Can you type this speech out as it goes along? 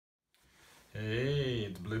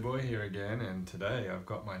Boy here again, and today I've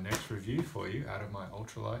got my next review for you out of my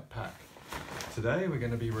ultralight pack. Today we're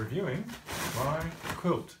going to be reviewing my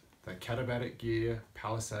quilt, the Katabatic Gear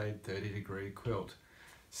Palisade 30-degree quilt.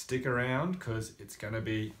 Stick around because it's going to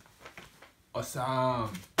be awesome!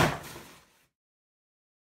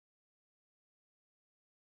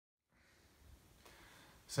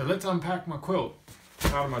 So let's unpack my quilt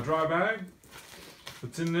out of my dry bag.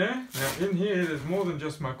 What's in there? Now in here there's more than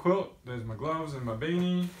just my quilt. There's my gloves and my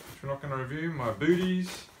beanie, which we're not going to review, my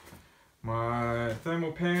booties, my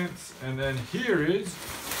thermal pants, and then here is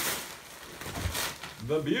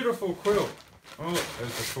the beautiful quilt. Oh,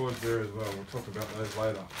 there's the cords there as well. We'll talk about those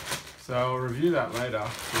later. So I'll review that later.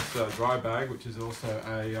 This dry bag, which is also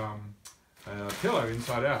a pillow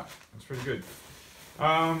inside out. It's pretty good.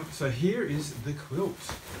 So here is the quilt.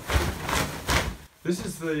 This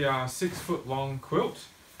is the 6-foot long quilt,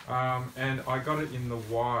 and I got it in the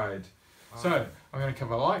wide. So I'm going to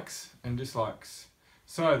cover likes and dislikes.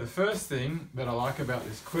 So the first thing that I like about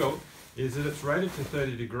this quilt is that it's rated to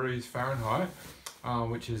 30 degrees Fahrenheit,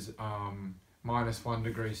 which is -1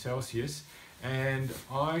 degree Celsius, and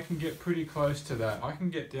I can get pretty close to that. I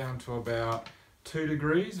can get down to about 2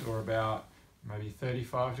 degrees or about maybe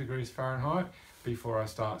 35 degrees Fahrenheit before I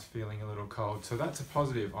start feeling a little cold. So that's a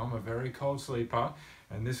positive. I'm a very cold sleeper,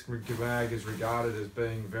 and this bag is regarded as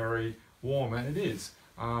being very warm, and it is.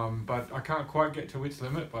 But I can't quite get to its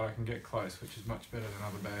limit, but I can get close, which is much better than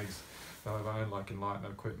other bags that I've owned, like Elite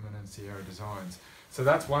Equipment and Sierra Designs. So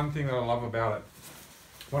that's one thing that I love about it.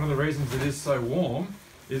 One of the reasons it is so warm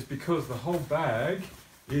is because the whole bag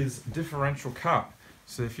is differential cut.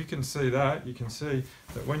 So if you can see that, you can see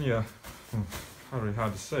that when you're, probably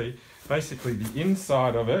hard to see, basically the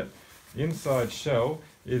inside of it, the inside shell,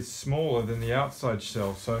 is smaller than the outside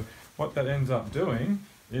shell. So what that ends up doing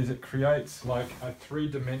is it creates like a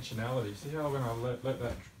three-dimensionality. See how when I let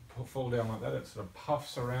that fall down like that, it sort of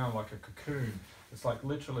puffs around like a cocoon. It's like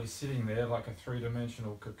literally sitting there like a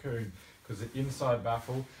three-dimensional cocoon, because the inside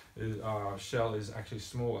baffle shell is actually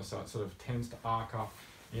smaller, so it sort of tends to arc up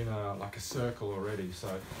in like a circle already.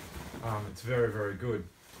 So it's very, very good.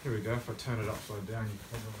 Here we go. If I turn it upside down, you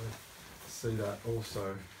can probably see that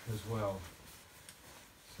also as well.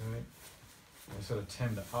 So they sort of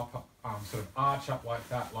tend to sort of arch up like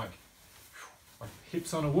that, like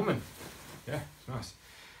hips on a woman. Yeah, it's nice.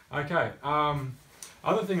 Okay.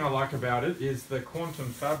 Other thing I like about it is the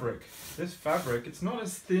quantum fabric. This fabric, it's not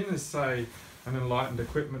as thin as, say, an Enlightened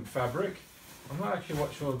Equipment fabric. I'm not actually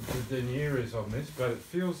what sure the denier is on this, but it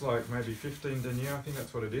feels like maybe 15 denier, I think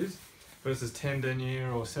that's what it is, versus 10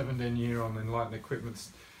 denier or 7 denier on Enlightened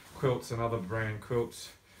Equipment's quilts and other brand quilts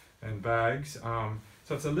and bags.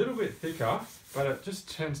 So it's a little bit thicker, but it just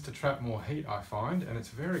tends to trap more heat, I find, and it's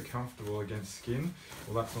very comfortable against skin.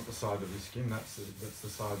 Well, that's not the side of your skin, that's the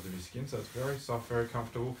sides of your skin, so it's very soft, very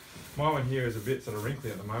comfortable. My one here is a bit sort of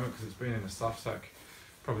wrinkly at the moment because it's been in a stuff sack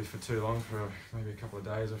probably for too long, for maybe a couple of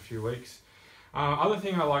days or a few weeks. Other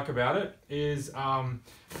thing I like about it is I've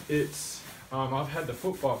had the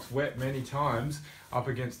footbox wet many times up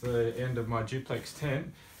against the end of my duplex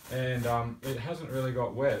tent, and it hasn't really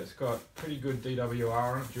got wet. It's got pretty good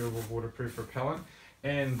DWR on it, durable waterproof repellent,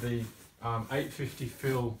 and the 850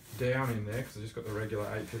 fill down in there, because I just got the regular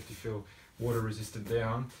 850 fill water resistant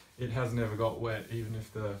down. It has never got wet, even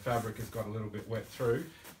if the fabric has got a little bit wet through,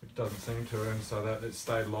 which doesn't seem to, and so that it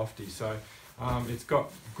stayed lofty. So it's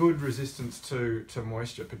got good resistance to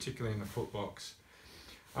moisture, particularly in the footbox.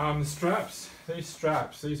 The straps,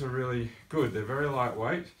 these are really good. They're very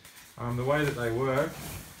lightweight. The way that they work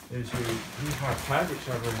is here's my pad, which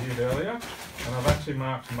I've reviewed earlier, and I've actually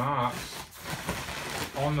marked marks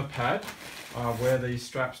on the pad where these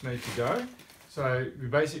straps need to go. So you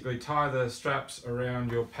basically tie the straps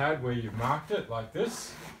around your pad where you've marked it, like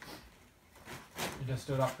this. You just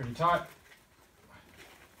do it up pretty tight.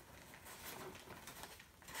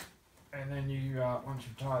 And then you, once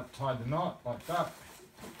you've tied the knot, like that,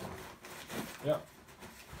 yep,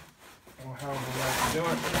 or however way you do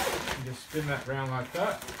it, you just spin that round like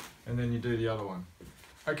that, and then you do the other one.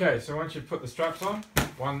 Okay, so once you've put the straps on,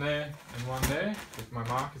 one there and one there, with my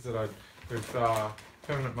markers that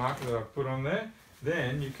permanent marker that I've put on there,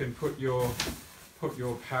 then you can put your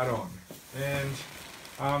pad on, and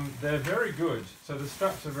they're very good. So the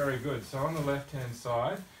straps are very good. So on the left hand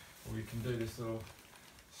side, we can do this little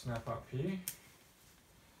snap up here.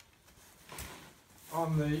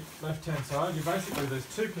 On the left hand side,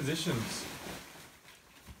 there's two positions.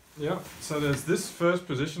 Yep, so there's this first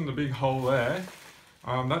position, the big hole there.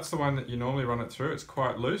 That's the one that you normally run it through. It's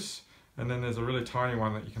quite loose, and then there's a really tiny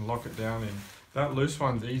one that you can lock it down in. That loose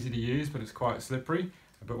one's easy to use, but it's quite slippery.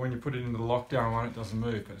 but when you put it into the lockdown one, it doesn't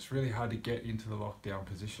move, but it's really hard to get into the lockdown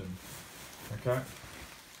position. Okay.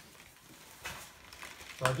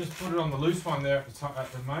 So I just put it on the loose one there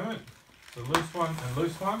at the moment, the loose one and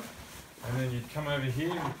loose one, and then you'd come over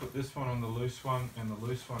here and put this one on the loose one and the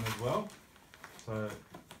loose one as well. So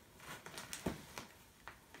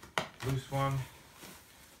loose one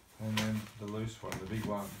and then the loose one, the big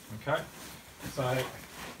one. Okay. So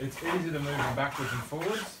it's easy to move them backwards and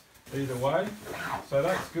forwards either way. So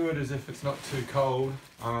that's good as if it's not too cold,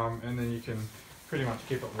 and then you can pretty much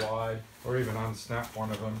keep it wide or even unsnap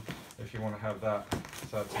one of them if you want to have that,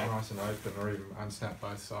 so it's nice and open, or even unsnap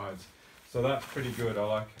both sides. So that's pretty good. I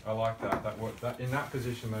like that. That in that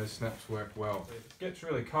position those snaps work well. If it gets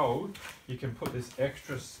really cold, you can put this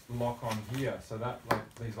extra lock on here, so that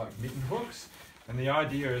these mitten hooks, and the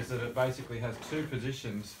idea is that it basically has two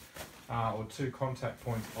positions or two contact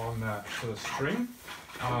points on that sort of string,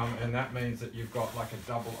 and that means that you've got like a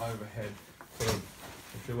double overhead sort of,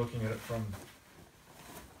 if you're looking at it from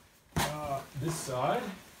this side.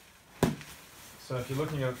 So if you're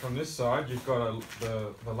looking at it from this side, you've got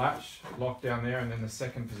the latch locked down there, and then the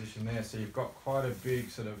second position there. So you've got quite a big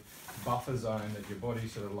sort of buffer zone that your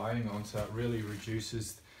body's sort of laying on, so it really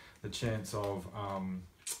reduces the chance of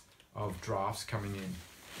drafts coming in.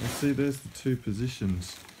 You see there's the two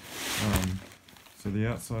positions. So the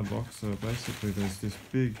outside lock, so basically there's this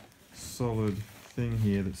big solid thing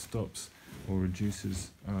here that stops or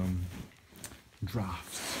reduces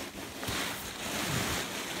drafts.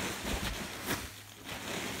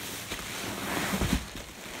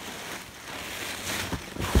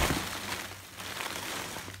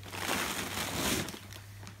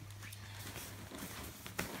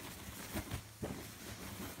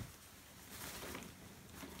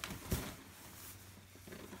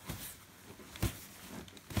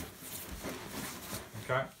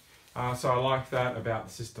 Okay, so I like that about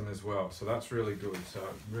the system as well, so that's really good, so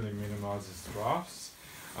it really minimises drafts.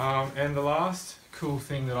 And the last cool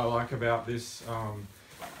thing that I like about this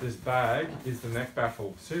this bag is the neck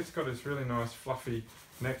baffle. See, it's got this really nice fluffy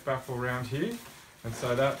neck baffle around here, and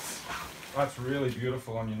so that's really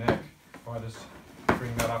beautiful on your neck. If I just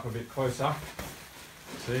bring that up a bit closer,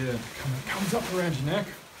 see, then it comes up around your neck.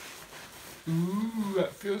 Ooh,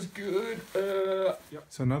 that feels good. Yep.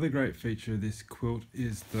 So another great feature of this quilt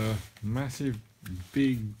is the massive,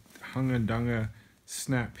 big hunga-dunga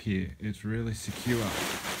snap here. It's really secure.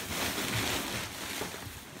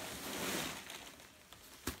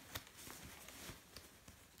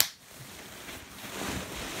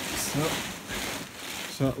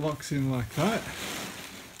 So it locks in like that,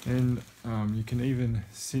 and you can even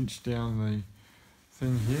cinch down the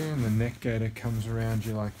thing here, and the neck gaiter comes around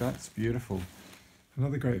you like that. It's beautiful.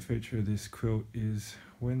 Another great feature of this quilt is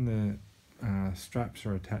when the straps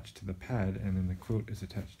are attached to the pad and then the quilt is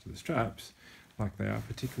attached to the straps, like they are,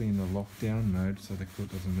 particularly in the lockdown mode, so the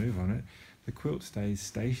quilt doesn't move on it, the quilt stays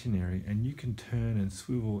stationary and you can turn and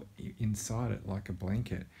swivel inside it like a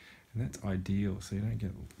blanket, and that's ideal, so you don't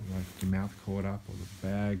get like your mouth caught up or the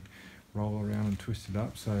bag roll around and twist it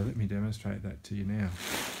up. So let me demonstrate that to you now.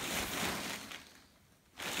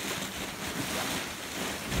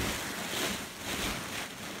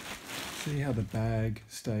 See how the bag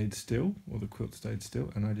stayed still, or the quilt stayed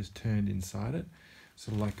still, and I just turned inside it,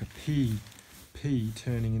 sort of like a pea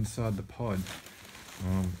turning inside the pod.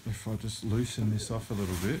 If I just loosen this off a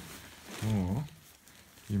little bit more,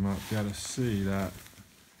 you might be able to see that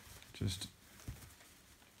just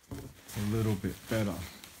a little bit better.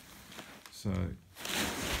 So,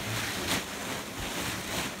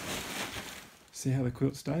 see how the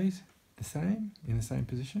quilt stays the same, in the same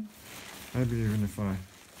position? Maybe even if I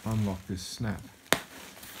unlock this snap,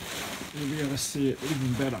 you'll be able to see it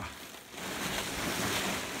even better.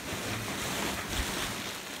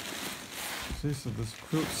 See, so this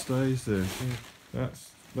quilt stays there. See,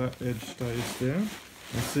 that edge stays down.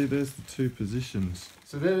 And see, there's the two positions.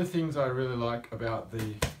 So they're the things I really like about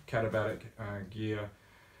the Katabatic gear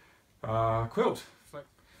quilt.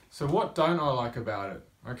 So what don't I like about it?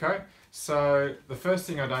 Okay, so the first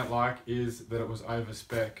thing I don't like is that it was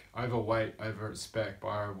overweight over its spec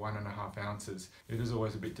by 1.5 ounces. It is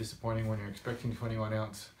always a bit disappointing when you're expecting 21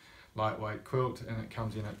 ounce lightweight quilt and it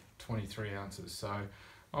comes in at 23 ounces. So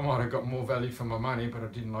I might have got more value for my money, but I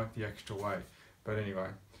didn't like the extra weight. But anyway,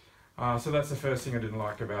 so that's the first thing I didn't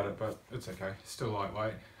like about it, but it's okay, still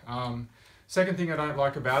lightweight. Second thing I don't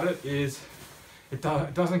like about it is it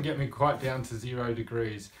doesn't get me quite down to 0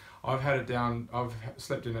 degrees. I've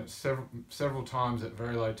slept in it several times at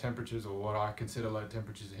very low temperatures, or what I consider low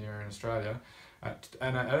temperatures here in Australia.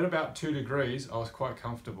 And at about 2 degrees, I was quite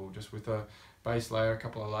comfortable, just with a base layer, a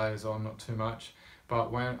couple of layers on, not too much. But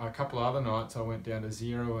when a couple of other nights I went down to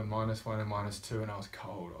 0 and -1 and -2, and I was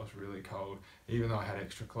cold. I was really cold. Even though I had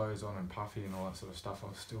extra clothes on and puffy and all that sort of stuff, I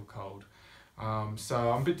was still cold.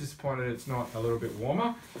 So I'm a bit disappointed it's not a little bit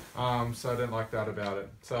warmer. So I don't like that about it.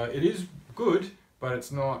 So it is good, but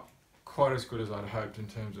it's not quite as good as I'd hoped in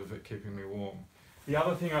terms of it keeping me warm. The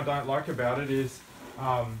other thing I don't like about it is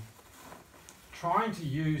trying to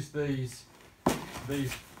use these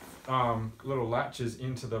little latches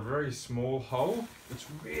into the very small hole. It's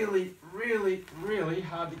really, really, really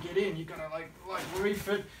hard to get in. You've got to like reef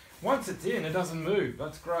it. Once it's in, it doesn't move.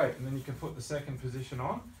 That's great. And then you can put the second position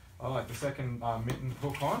on. I like the second mitten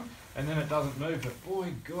hook on, and then it doesn't move. But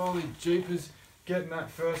boy, golly jeepers, getting that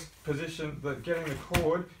first position, getting the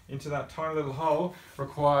cord into that tiny little hole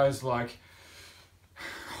requires like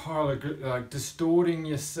distorting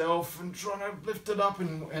yourself and trying to lift it up,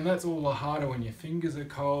 and that's all the harder when your fingers are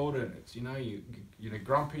cold and it's, you know, you're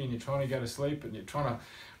grumpy and you're trying to go to sleep and you're trying to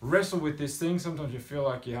wrestle with this thing. Sometimes you feel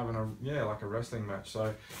like you're having like a wrestling match,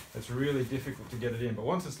 so it's really difficult to get it in. But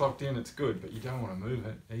once it's locked in, it's good, but you don't want to move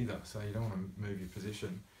it either, so you don't want to move your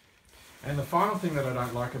position. And the final thing that I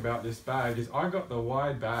don't like about this bag is I got the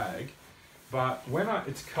wide bag, but when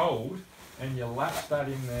it's cold and you latch that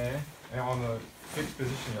in there and on the fixed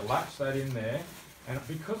position, you latch that in there, and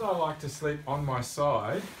because I like to sleep on my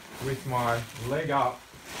side with my leg up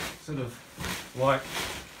sort of like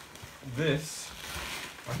this,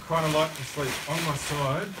 I kind of like to sleep on my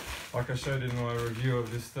side like I showed in my review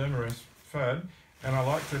of this Thermarest fad, and I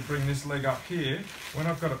like to bring this leg up here. When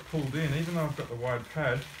I've got it pulled in, even though I've got the wide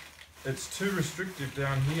pad, it's too restrictive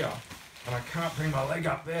down here and I can't bring my leg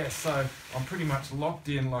up there, so I'm pretty much locked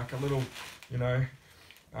in like a little, you know,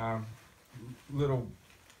 little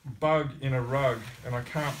bug in a rug, and I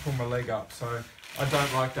can't pull my leg up, so I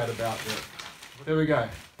don't like that about it. There we go.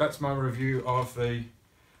 That's my review of the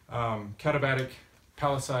Katabatic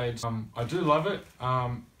Palisade. I do love it,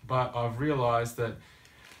 but I've realised that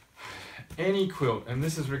any quilt, and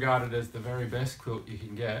this is regarded as the very best quilt you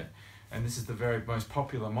can get, and this is the very most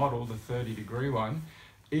popular model, the 30-degree one,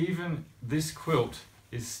 even this quilt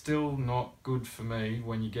is still not good for me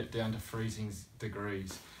when you get down to freezing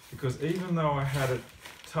degrees. Because even though I had it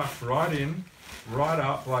tucked right in, right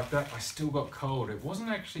up like that, I still got cold. It wasn't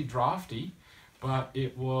actually drafty, but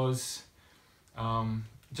it was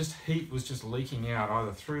just heat was just leaking out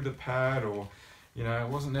either through the pad or, you know, it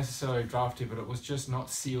wasn't necessarily drafty, but it was just not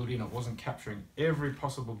sealed in. It wasn't capturing every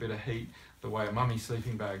possible bit of heat the way a mummy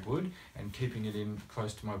sleeping bag would and keeping it in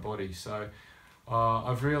close to my body. So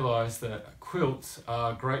I've realised that quilts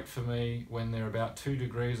are great for me when they're about 2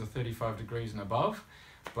 degrees or 35 degrees and above.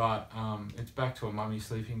 But it's back to a mummy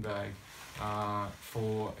sleeping bag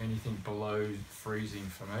for anything below freezing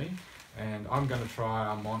for me. And I'm going to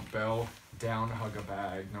try a Montbell down hugger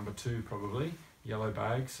bag, number 2 probably, yellow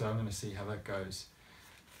bag, so I'm going to see how that goes.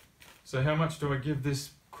 So how much do I give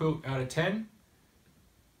this quilt out of 10?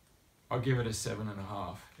 I'll give it a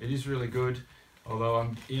 7.5. It is really good, although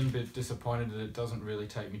I'm a bit disappointed that it doesn't really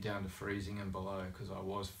take me down to freezing and below, because I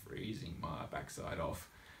was freezing my backside off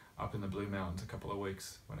up in the Blue Mountains a couple of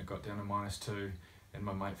weeks when it got down to -2 and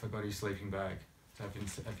my mate forgot his sleeping bag. So if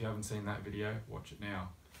you haven't seen that video, watch it now.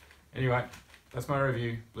 Anyway, that's my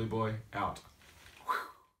review. Blue Boy out.